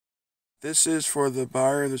This is for the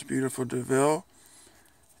buyer of this beautiful DeVille.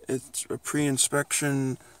 It's a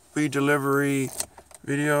pre-inspection, pre-delivery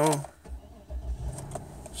video.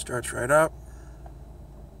 Starts right up.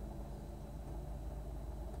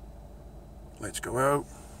 Lights go out.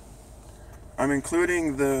 I'm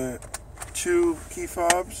including the 2 key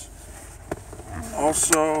fobs,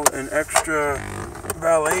 also an extra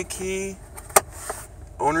valet key,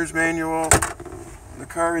 owner's manual. The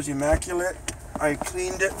car is immaculate. I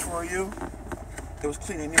cleaned it for you. It was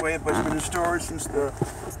clean anyway, but it's been in storage since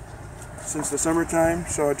the summertime,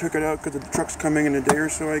 so I took it out because the truck's coming in a day or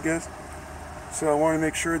so, I guess. So I want to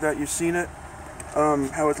make sure that you've seen it,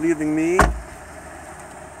 how it's leaving me.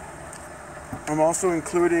 I'm also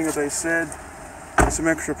including, as I said, some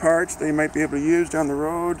extra parts that you might be able to use down the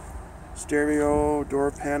road. Stereo, door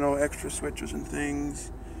panel, extra switches and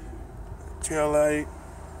things, tail light.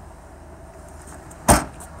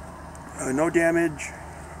 No damage,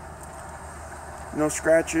 no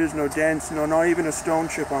scratches, no dents, not even a stone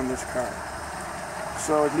chip on this car.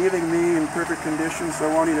 So it's leaving me in perfect condition, so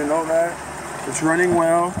I want you to know that. It's running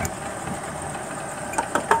well.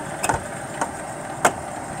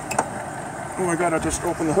 Oh my God, I just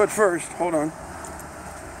opened the hood first. Hold on.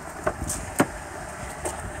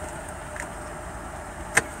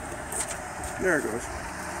 There it goes.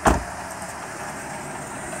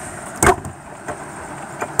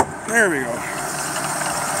 There we go.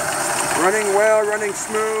 Running well, running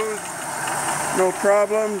smooth, no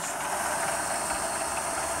problems.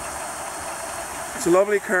 It's a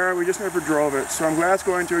lovely car, we just never drove it, so I'm glad it's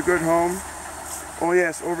going to a good home. Oh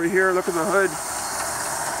yes, over here, look at the hood.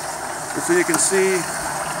 So you can see,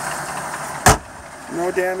 no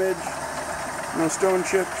damage, no stone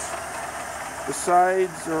chips. The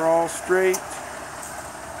sides are all straight.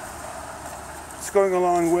 It's going a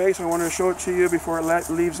long way, so I want to show it to you before it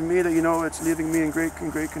leaves me, that you know it's leaving me in great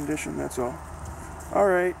condition, that's all.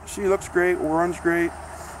 Alright, she looks great, runs great.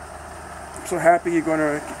 I'm so happy you're going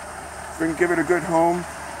to give it a good home.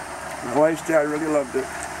 My wife's dad really loved it.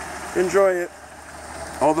 Enjoy it.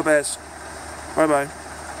 All the best. Bye-bye.